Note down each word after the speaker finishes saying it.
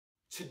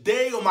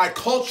Today on my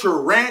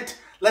culture rant,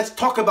 let's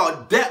talk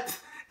about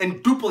depth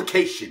and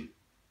duplication.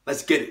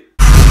 Let's get it.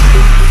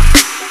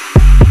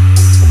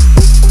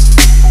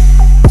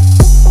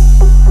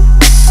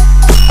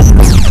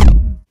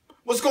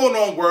 What's going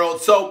on,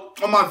 world? So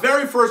on my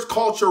very first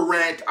culture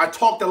rant, I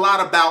talked a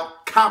lot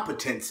about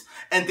competence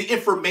and the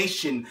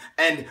information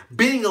and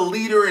being a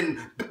leader and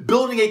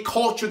building a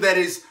culture that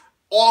is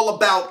all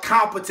about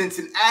competence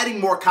and adding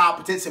more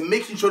competence and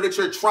making sure that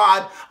your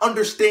tribe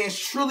understands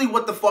truly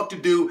what the fuck to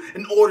do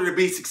in order to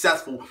be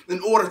successful,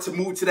 in order to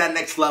move to that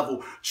next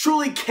level,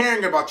 truly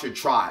caring about your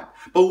tribe.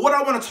 But what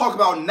I want to talk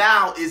about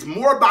now is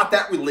more about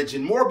that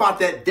religion, more about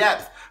that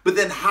depth, but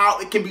then how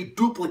it can be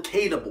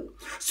duplicatable.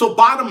 So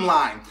bottom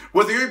line,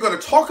 whether you're going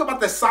to talk about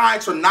the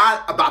science or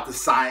not about the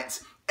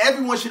science,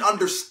 everyone should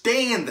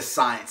understand the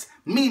science.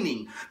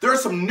 Meaning, there are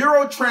some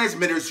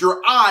neurotransmitters,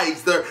 your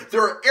eyes, there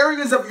are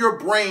areas of your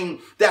brain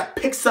that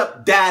picks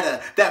up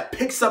data, that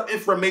picks up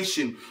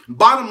information.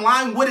 Bottom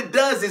line, what it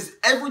does is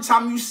every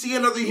time you see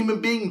another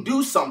human being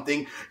do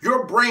something,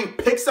 your brain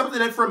picks up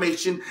that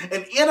information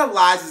and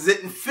analyzes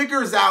it and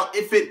figures out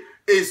if it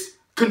is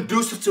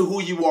conducive to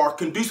who you are,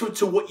 conducive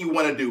to what you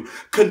want to do,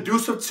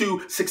 conducive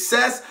to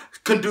success,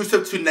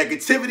 conducive to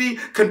negativity,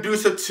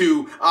 conducive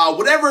to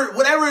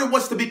whatever it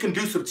wants to be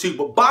conducive to.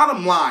 But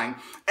bottom line,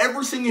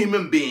 every single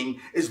human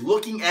being is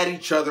looking at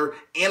each other,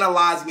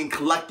 analyzing and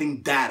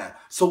collecting data.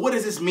 So what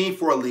does this mean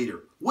for a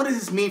leader? What does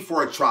this mean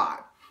for a tribe?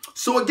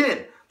 So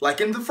again, like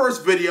in the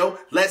first video,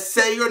 let's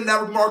say you're a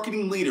network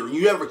marketing leader and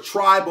you have a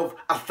tribe of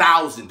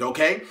 1,000,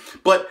 okay?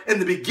 But in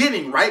the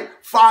beginning, right,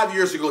 5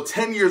 years ago,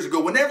 10 years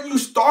ago, whenever you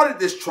started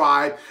this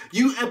tribe,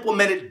 you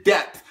implemented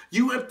depth.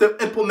 You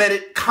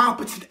implemented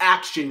competent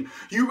action.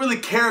 You really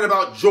cared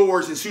about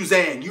George and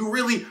Suzanne. You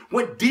really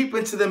went deep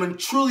into them and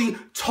truly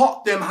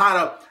taught them how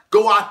to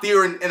go out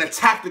there and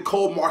attack the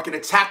cold market,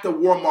 attack the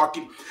warm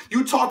market.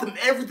 You taught them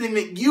everything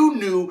that you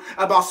knew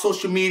about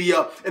social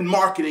media and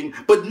marketing.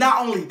 But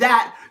not only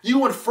that, you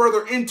went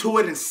further into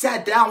it and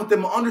sat down with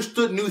them and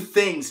understood new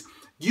things.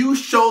 You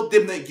showed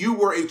them that you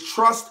were a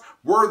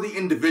trustworthy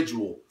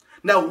individual.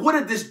 Now, what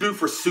did this do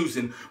for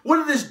Susan? What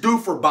did this do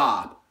for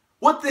Bob?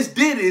 What this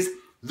did is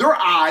their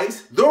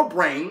eyes, their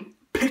brain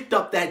picked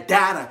up that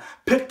data,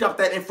 picked up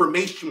that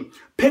information,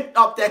 picked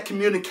up that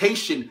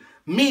communication,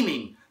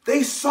 meaning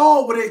they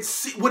saw what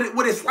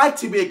it's like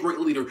to be a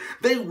great leader.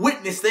 They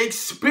witnessed, they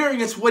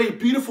experienced what a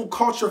beautiful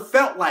culture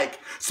felt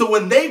like. So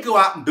when they go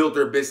out and build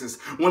their business,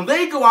 when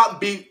they go out and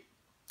be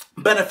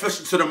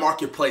beneficial to the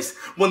marketplace,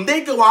 when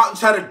they go out and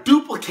try to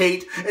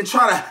duplicate and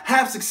try to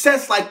have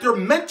success like their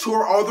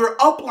mentor or their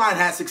upline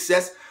has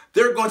success,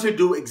 they're going to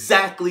do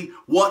exactly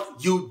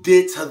what you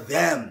did to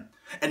them.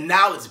 And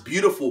now it's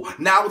beautiful.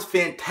 Now it's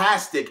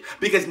fantastic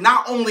because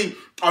not only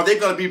are they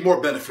going to be more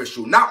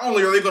beneficial, not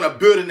only are they going to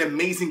build an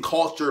amazing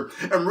culture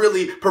and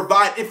really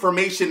provide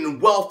information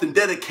and wealth and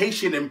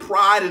dedication and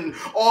pride and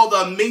all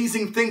the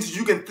amazing things that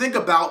you can think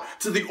about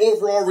to the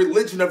overall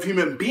religion of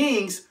human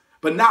beings,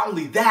 but not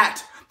only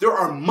that, there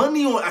are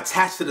money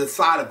attached to the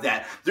side of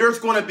that. There's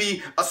going to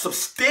be a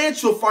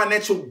substantial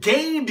financial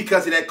gain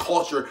because of that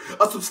culture,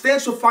 a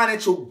substantial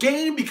financial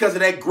gain because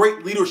of that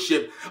great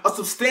leadership, a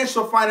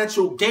substantial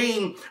financial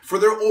gain for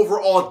their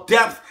overall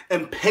depth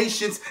and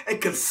patience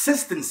and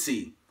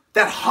consistency,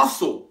 that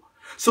hustle.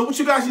 So what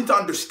you guys need to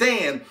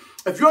understand,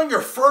 if you're on your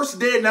first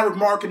day of network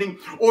marketing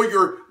or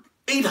your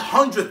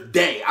 800th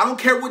day, I don't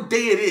care what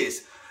day it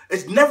is,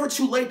 it's never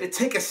too late to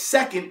take a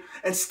second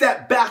and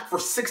step back for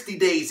 60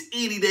 days,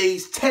 80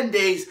 days, 10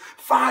 days,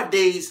 5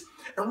 days,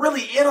 and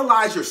really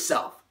analyze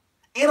yourself.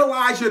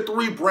 Analyze your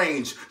three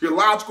brains, your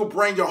logical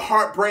brain, your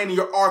heart brain, and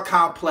your R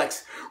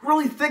complex.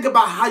 Really think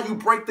about how you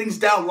break things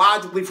down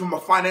logically from a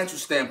financial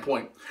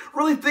standpoint.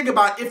 Really think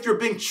about if you're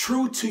being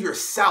true to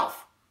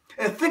yourself.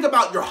 And think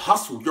about your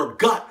hustle, your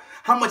gut,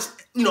 how much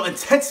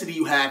intensity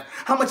you have,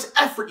 how much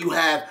effort you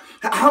have,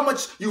 how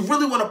much you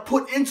really want to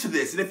put into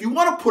this. And if you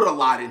want to put a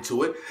lot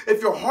into it,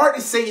 if your heart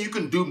is saying you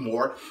can do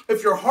more,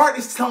 if your heart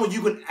is telling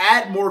you can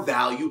add more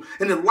value,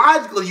 and then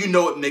logically you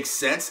know it makes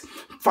sense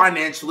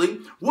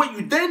financially, what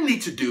you then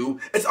need to do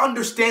is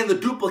understand the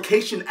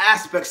duplication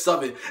aspects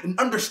of it and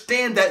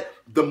understand that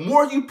the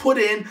more you put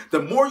in,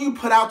 the more you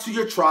put out to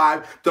your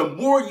tribe, the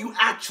more you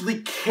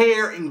actually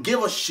care and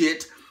give a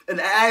shit.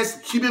 And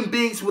as human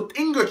beings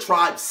within your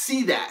tribe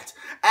see that,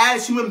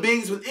 as human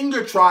beings within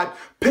your tribe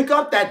pick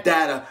up that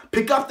data,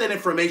 pick up that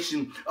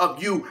information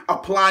of you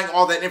applying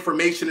all that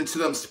information into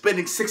them,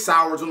 spending 6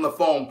 hours on the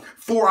phone,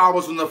 4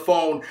 hours on the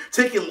phone,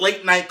 taking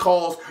late night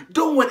calls,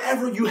 doing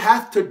whatever you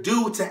have to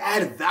do to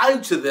add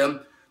value to them,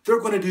 they're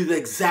going to do the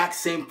exact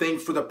same thing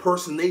for the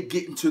person they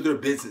get into their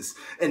business.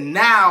 And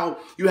now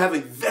you have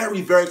a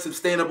very, very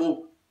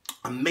sustainable,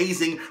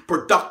 amazing,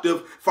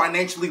 productive,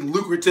 financially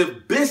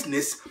lucrative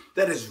business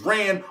that is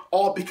ran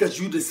all because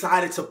you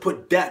decided to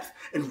put depth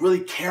and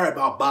really care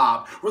about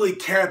Bob, really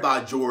care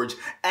about George,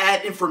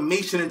 add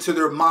information into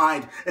their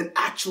mind and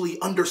actually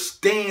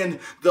understand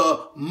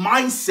the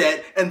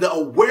mindset and the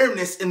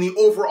awareness and the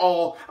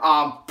overall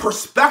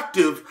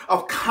perspective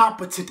of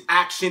competent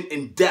action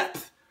and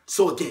depth.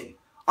 So again,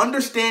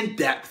 understand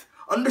depth,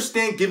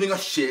 understand giving a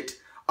shit,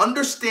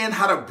 understand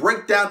how to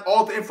break down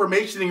all the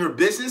information in your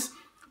business,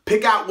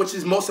 pick out which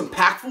is most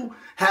impactful,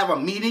 have a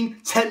meeting,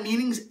 10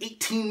 meetings,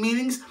 18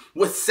 meetings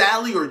with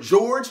Sally or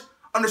George,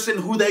 understand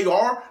who they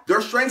are,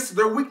 their strengths,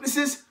 their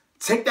weaknesses,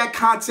 take that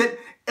content,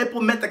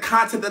 implement the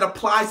content that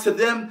applies to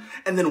them,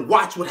 and then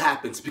watch what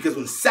happens. Because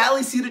when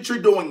Sally sees that you're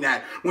doing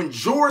that, when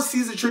George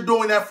sees that you're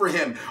doing that for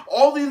him,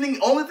 only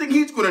thing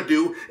he's going to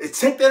do is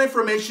take that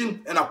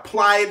information and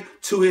apply it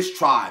to his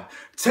tribe.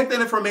 Take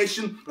that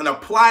information and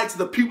apply it to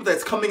the people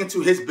that's coming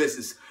into his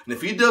business. And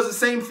if he does the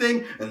same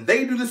thing, and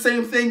they do the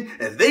same thing,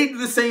 and they do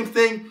the same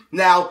thing,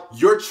 now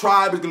your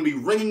tribe is going to be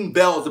ringing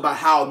bells about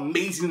how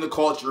amazing the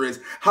culture is,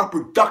 how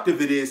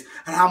productive it is,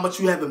 and how much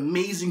you have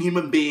amazing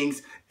human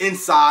beings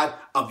inside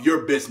of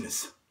your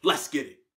business. Let's get it.